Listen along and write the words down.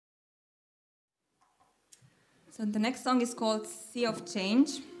So the next song is called Sea of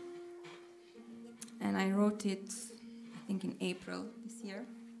Change. And I wrote it, I think, in April this year.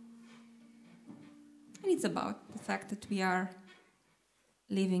 And it's about the fact that we are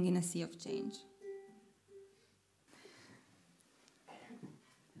living in a sea of change.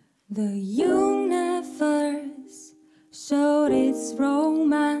 The universe showed its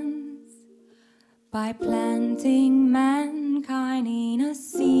romance by planting mankind in a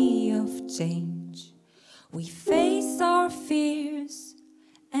sea of change. We face our fears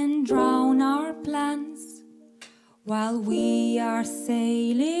and drown our plans while we are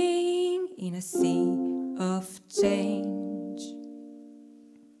sailing in a sea of change.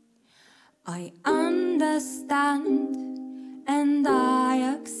 I understand and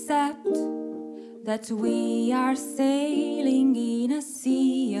I accept that we are sailing in a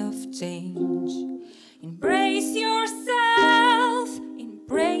sea of change. Embrace yourself,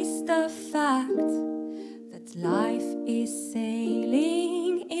 embrace the fact that life is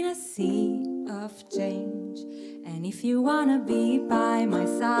sailing in a sea of change. And if you wanna be by my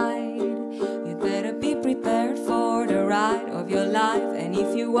side, you'd better be prepared for the ride of your life. And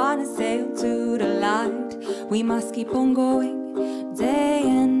if you wanna sail to the light, we must keep on going day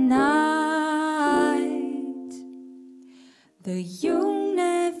and night. The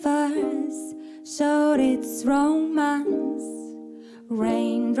universe showed its romance,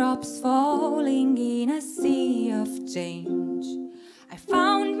 raindrops falling in a sea of change. I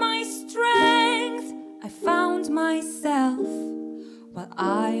found my strength, I found myself while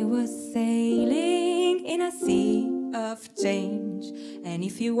I was sailing in a sea of change. And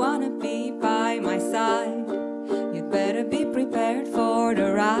if you wanna be by my side, you'd better be prepared for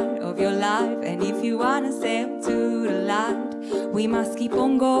the ride of your life. And if you wanna sail to the light, we must keep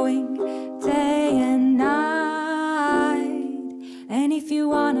on going day and night. And if you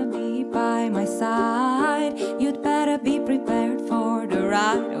wanna be by my side, you'd better be prepared for the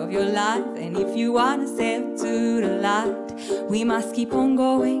ride of your life. And if you wanna sail to the light, we must keep on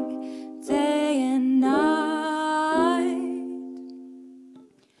going day and night.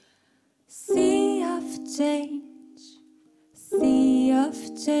 Sea of change, sea of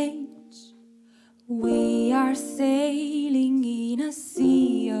change. We are sailing in a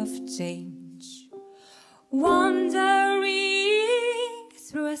sea of change, wandering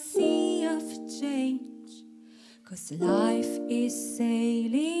through a sea of change, 'cause life is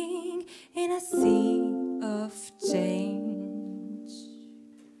sailing in a sea of change.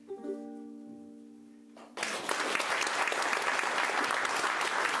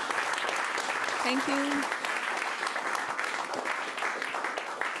 Thank you.